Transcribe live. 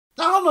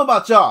I don't know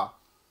about y'all,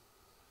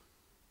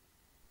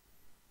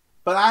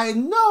 but I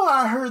know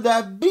I heard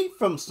that beat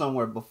from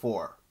somewhere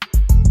before.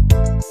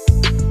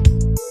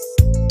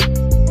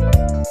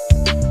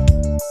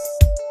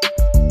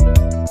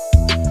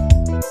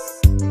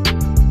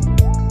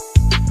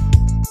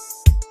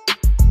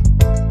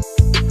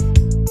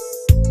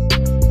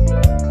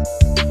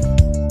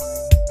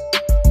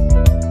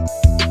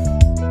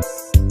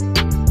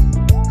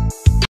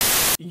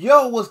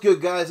 Yo, what's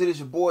good, guys? It is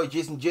your boy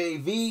Jason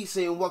JV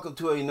saying welcome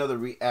to another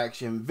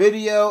reaction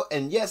video.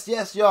 And yes,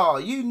 y'all,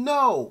 you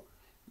know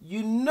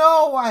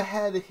I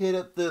had to hit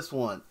up this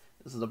one.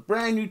 This is a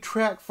brand new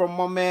track from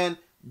my man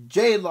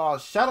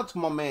JLaw. Shout out to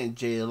my man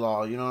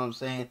JLaw, you know what I'm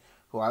saying?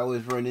 Who I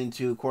always run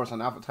into, of course,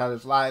 on Alpha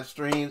Tyler's live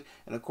streams.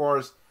 And of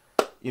course,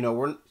 you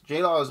know,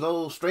 JLaw is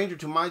no stranger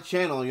to my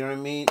channel, you know what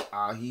I mean?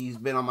 He's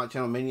been on my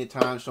channel many a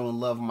times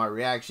showing love on my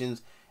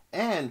reactions.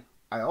 And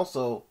I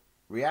also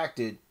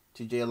reacted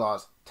to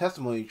JLaw's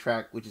testimony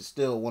track, which is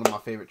still one of my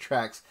favorite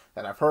tracks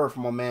that I've heard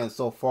from my man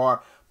so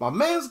far. My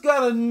man's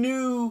got a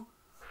new,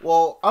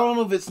 well, I don't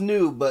know if it's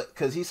new, but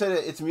because he said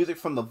it's music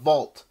from the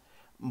vault,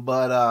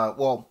 but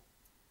well,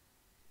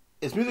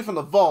 it's music from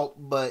the vault,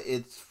 but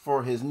it's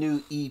for his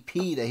new EP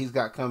that he's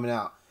got coming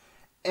out.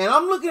 And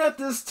I'm looking at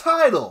this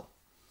title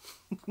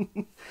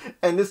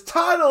and this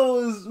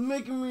title is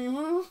making me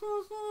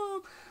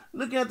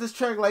looking at this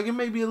track like it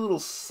may be a little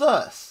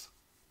sus.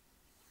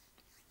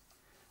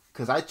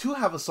 Because I too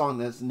have a song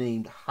that's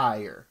named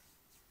Higher.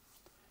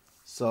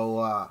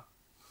 So,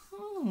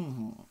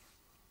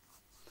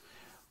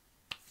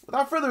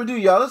 without further ado,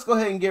 y'all, let's go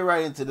ahead and get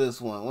right into this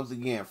one. Once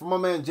again, from my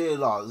man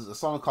JLaw, this is a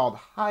song called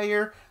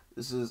Higher.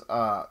 This is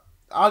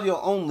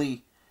audio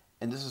only,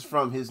 and this is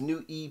from his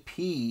new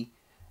EP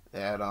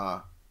that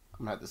I'm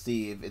going to have to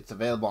see if it's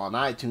available on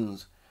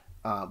iTunes.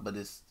 But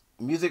it's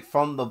music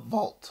from the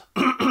vault.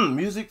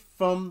 Music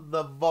from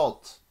the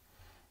vault.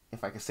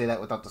 If I can say that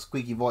without the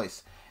squeaky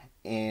voice.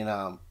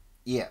 And,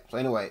 yeah, so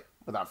anyway,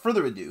 without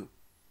further ado,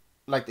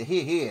 I'd like to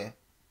hear,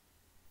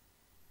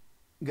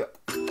 go.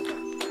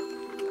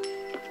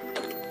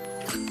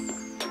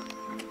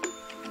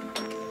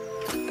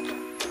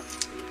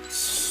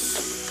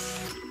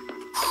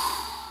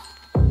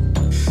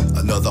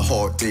 Another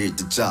hard day at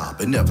the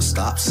job, it never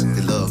stops.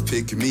 They love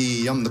picking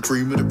me, I'm the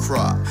cream of the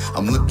crop.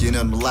 I'm looking at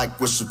them like,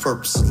 what's the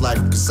purpose of life?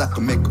 Cause I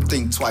can make them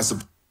think twice.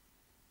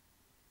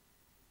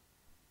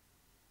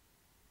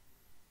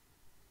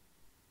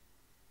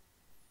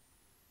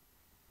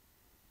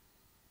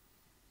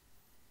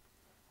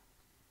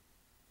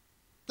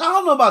 I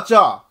don't know about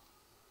y'all,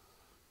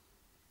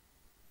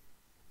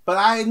 but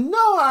I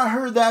know I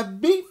heard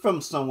that beat from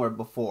somewhere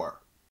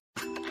before.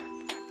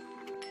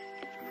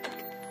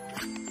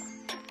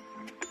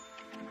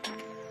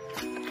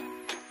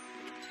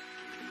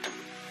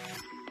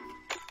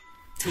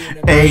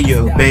 Hey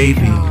yo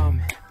baby,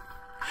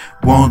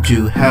 won't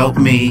you help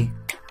me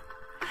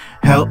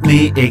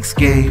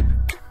escape,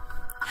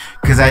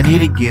 cause I need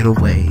to get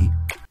away.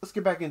 Let's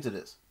get back into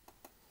this.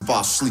 If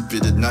I sleep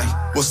it at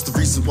night, what's the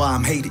reason why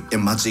I'm hated?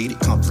 Am I jaded,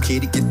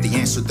 complicated? Get the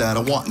answer that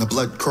I want in a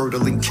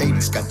blood-curdling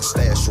cadence. Got the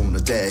stash on the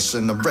dash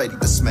and I'm ready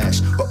to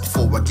smash. But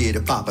before I get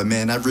it poppin',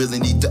 man, I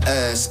really need to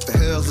ask, the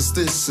hell is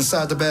this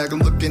inside the bag I'm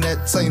looking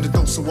at? Saying the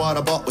dose of what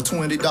I bought with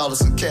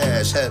 $20 in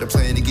cash. Had a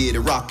plan to get it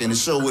rockin' and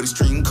show what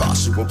extreme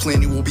caution. Well,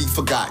 plenty will be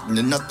forgotten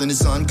and nothing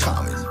is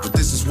uncommon. But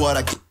this is what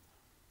I get.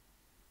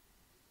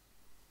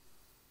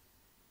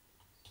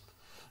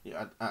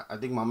 Yeah, I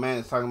think my man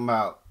is talking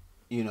about,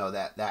 you know,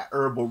 that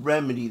herbal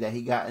remedy that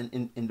he got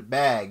in the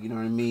bag. You know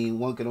what I mean?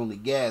 One could only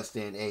guess.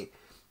 And hey,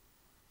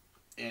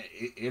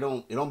 it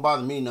don't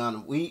bother me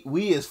none. We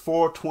is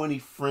 420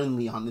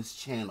 friendly on this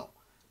channel,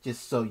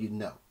 just so you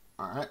know.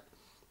 All right.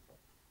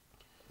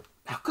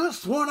 I could have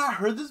sworn I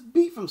heard this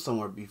beat from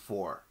somewhere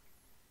before.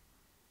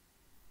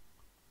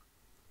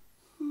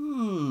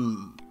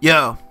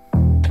 Yo.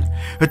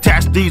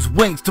 Attach these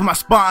wings to my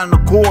spinal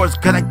cords,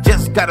 cause I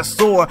just gotta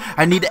soar.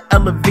 I need to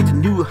elevate to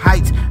new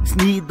heights. Just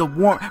need the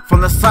warmth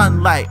from the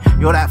sunlight.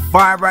 Yo, that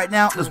fire right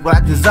now is what I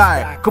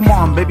desire. Come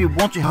on, baby,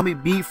 won't you help me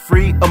be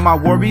free of my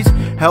worries?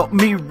 Help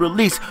me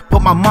release,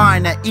 put my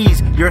mind at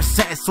ease. Your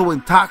scent is so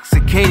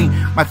intoxicating.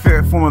 My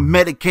favorite form of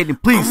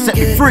medicating. Please set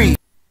me free.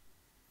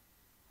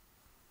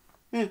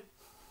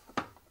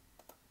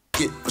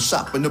 For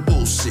shopping the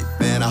bullshit,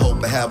 man. I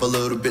hope I have a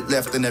little bit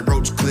left in that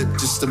roach clip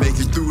just to make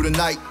it through the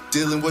night.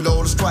 Dealing with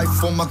all the strife.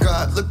 Oh my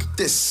God, look at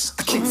this.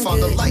 I can't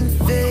find the light.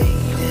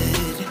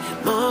 Faded,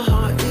 my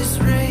heart is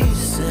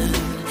racing,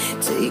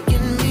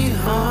 taking me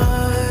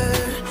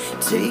hard,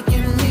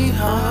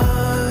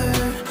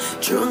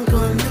 drunk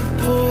on the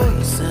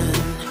poison.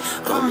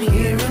 I'm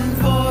hearing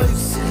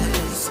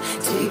voices,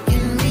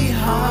 taking me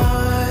hard,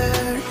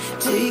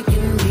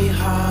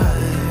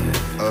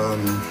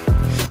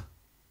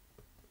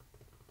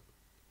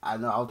 I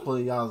know I was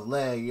pulling y'all's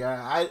leg.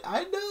 Yeah,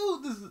 I know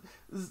this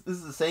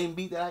is the same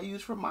beat that I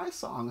used for my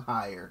song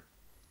Higher.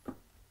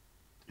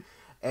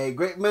 Hey,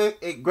 great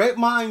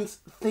minds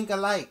think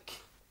alike.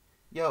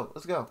 Yo,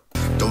 let's go.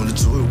 Don't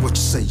enjoy what you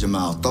say, your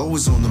mouth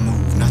always on the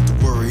move. Not to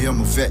worry,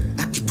 I'm a vet.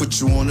 I can put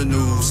you on the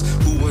news.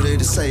 Who are they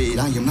to say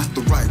I am not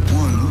the right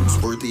one?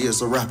 Who's worthy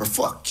as a rapper?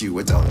 Fuck you.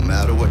 It don't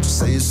matter what you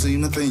say, it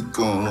seem to think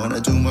on. When I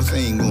do my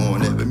thing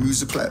on every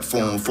music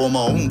platform, for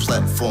my own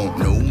platform.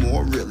 No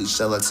more really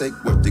shall I take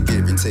what they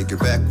give and take it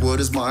back. What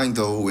is mine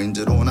though?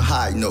 Ended on a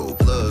high note.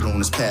 Blood on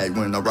his pad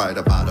when I write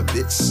about a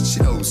bitch.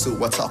 She knows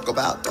who I talk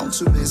about, don't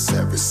you, Miss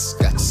Harris?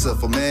 Got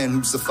yourself a man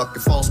who's a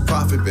fucking false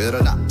prophet.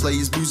 Better not play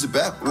his music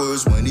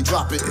backwards when he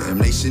drop it.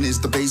 Damnation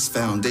is the base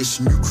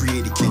foundation you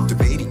created. Can't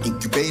debate it,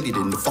 incubated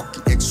in the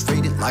fucking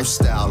X-rated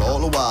lifestyle. All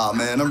the while,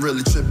 man, I'm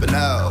really tripping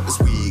out. This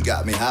weed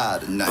got me high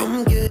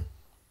tonight.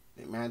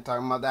 Hey, man,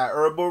 talking about that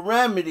herbal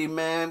remedy,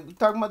 man. We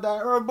talking about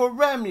that herbal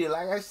remedy.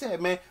 Like I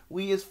said, man,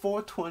 we is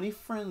 420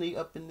 friendly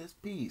up in this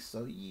piece.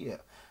 So yeah,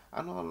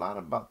 I know a lot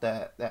about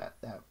that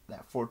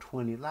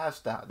 420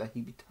 lifestyle that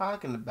he be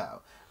talking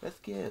about. Let's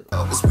get it.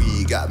 This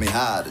weed got me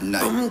high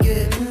tonight. I'm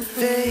getting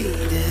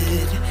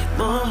faded,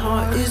 my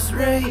heart is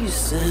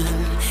racing,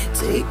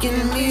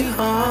 taking me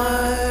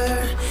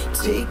hard,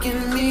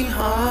 taking me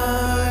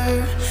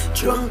hard.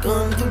 Drunk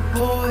on the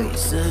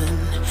poison,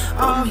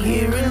 I'm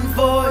hearing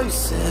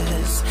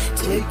voices,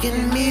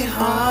 taking me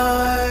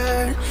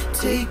hard,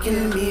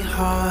 taking me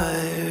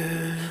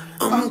hard.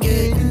 I'm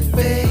getting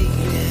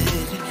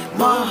faded,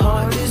 my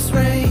heart is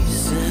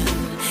racing,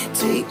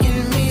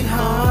 taking me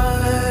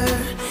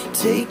hard,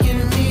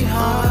 taking me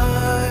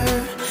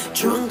hard.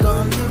 Drunk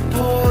on the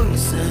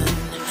poison,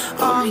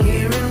 I'm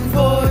hearing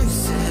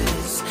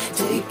voices,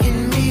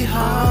 taking me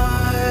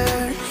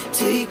hard,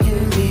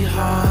 taking me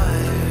hard.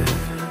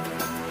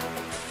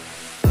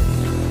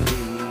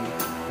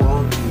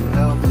 Won't you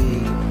help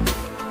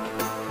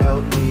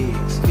me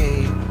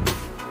escape?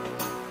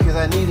 Cause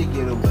I need to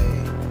get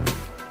away.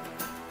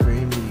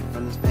 Free me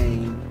from this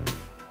pain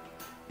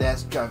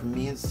that's driving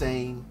me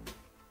insane.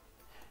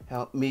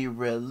 Help me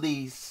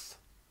release,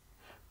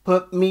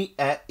 put me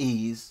at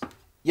ease.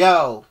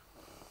 Yo,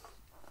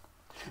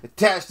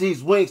 attach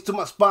these wings to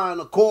my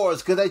spinal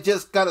cords, cause I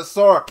just got a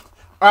sore.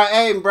 Alright,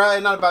 hey,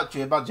 Brian, not about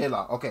you, about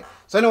JLaw. Okay,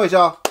 so anyways,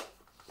 y'all.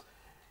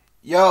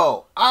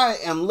 Yo, I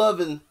am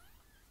loving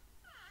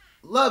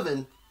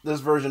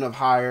this version of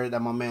Higher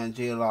that my man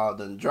JLaw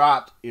done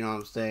dropped. You know what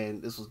I'm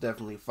saying? This was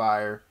definitely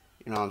fire.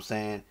 You know what I'm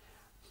saying?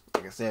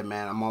 Like I said,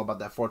 man, I'm all about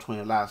that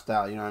 420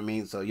 lifestyle. You know what I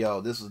mean? So,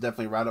 yo, this was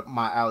definitely right up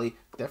my alley.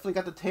 Definitely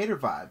got the Tater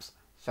vibes.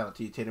 Shout out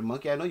to you, Tater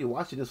Monkey. I know you're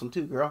watching this one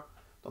too, girl.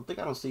 Don't think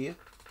I don't see you.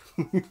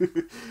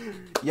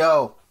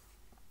 Yo.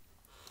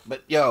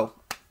 But, yo,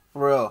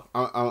 for real,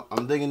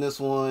 I'm digging this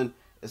one.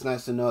 It's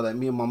nice to know that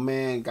me and my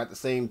man got the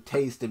same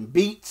taste and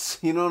beats.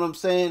 You know what I'm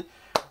saying?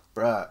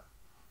 Bruh.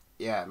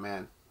 Yeah,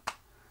 man.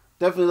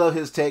 Definitely love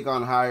his take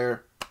on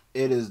Higher.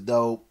 It is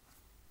dope.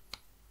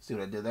 See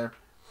what I did there?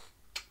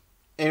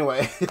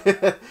 Anyway,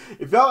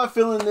 if y'all are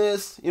feeling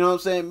this, you know what I'm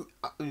saying,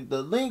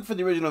 the link for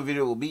the original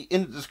video will be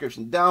in the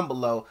description down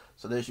below.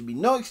 So there should be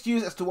no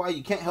excuse as to why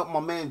you can't help my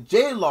man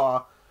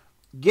JLaw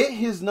get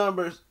his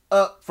numbers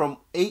up from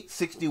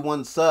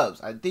 861 subs.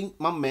 I think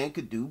my man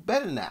could do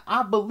better than that.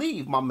 I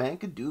believe my man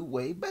could do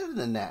way better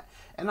than that.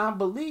 And I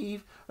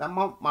believe that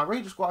my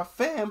Ranger Squad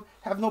fam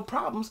have no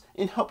problems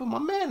in helping my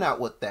man out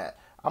with that.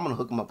 I'm going to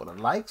hook him up with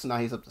a like. So now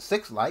he's up to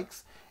 6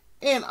 likes.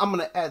 And I'm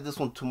going to add this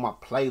one to my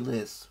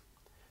playlist,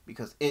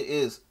 because it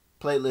is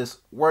playlist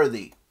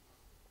worthy.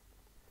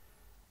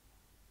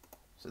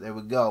 So there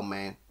we go,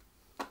 man.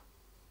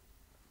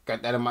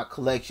 Got that in my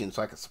collection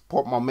so I can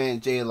support my man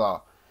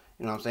JLaw.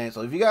 You know what I'm saying?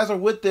 So if you guys are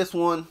with this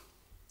one,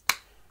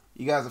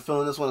 you guys are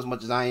feeling this one as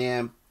much as I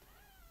am,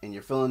 and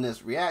you're feeling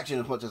this reaction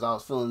as much as I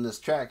was feeling this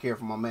track here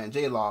from my man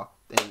JLaw,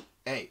 then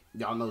hey,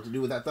 y'all know what to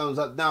do with that thumbs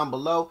up down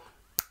below.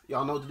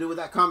 Y'all know what to do with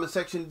that comment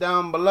section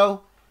down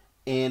below.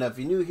 And if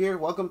you're new here,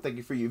 welcome. Thank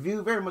you for your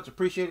view. Very much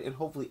appreciated. And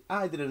hopefully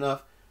I did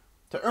enough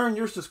to earn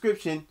your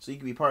subscription so you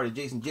can be part of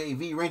the Jason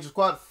JV Ranger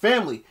Squad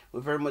family.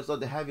 We'd very much love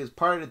to have you as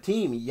part of the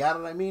team. You know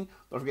what I mean?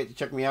 Don't forget to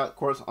check me out, of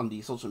course, on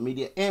the social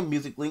media and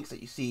music links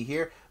that you see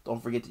here.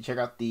 Don't forget to check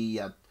out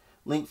the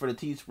link for the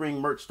TeeSpring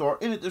merch store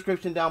in the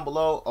description down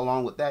below.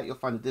 Along with that, you'll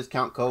find a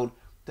discount code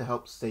to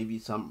help save you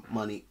some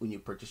money when you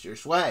purchase your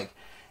swag.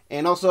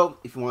 And also,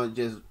 if you want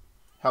to just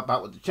help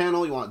out with the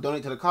channel, you want to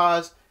donate to the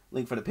cause,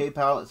 link for the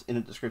PayPal is in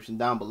the description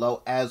down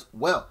below as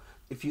well.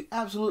 If you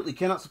absolutely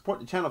cannot support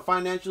the channel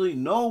financially,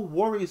 no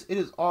worries. It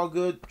is all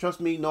good. Trust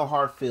me, no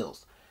hard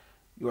feels.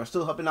 You are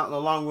still helping out in the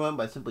long run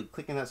by simply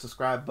clicking that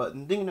subscribe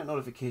button, dinging that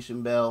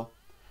notification bell.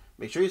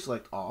 Make sure you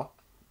select all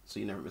so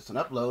you never miss an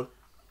upload,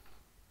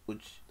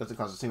 which doesn't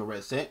cost a single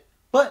red cent,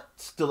 but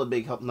still a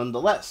big help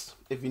nonetheless.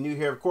 If you're new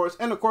here, of course,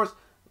 and of course,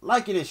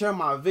 like it and share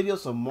my videos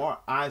so more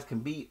eyes can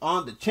be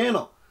on the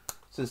channel.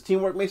 Since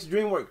teamwork makes the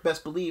dream work,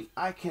 best believe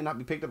I cannot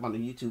be picked up on the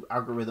YouTube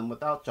algorithm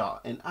without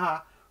y'all. And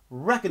I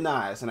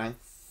recognize, and I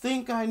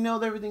think I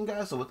nailed everything,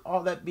 guys. So with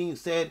all that being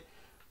said,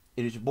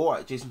 it is your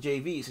boy, Jason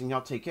JV, and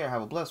y'all take care.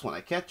 Have a blessed one.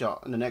 I catch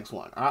y'all in the next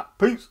one. All right,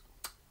 peace.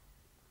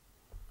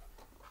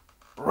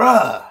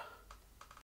 Bruh.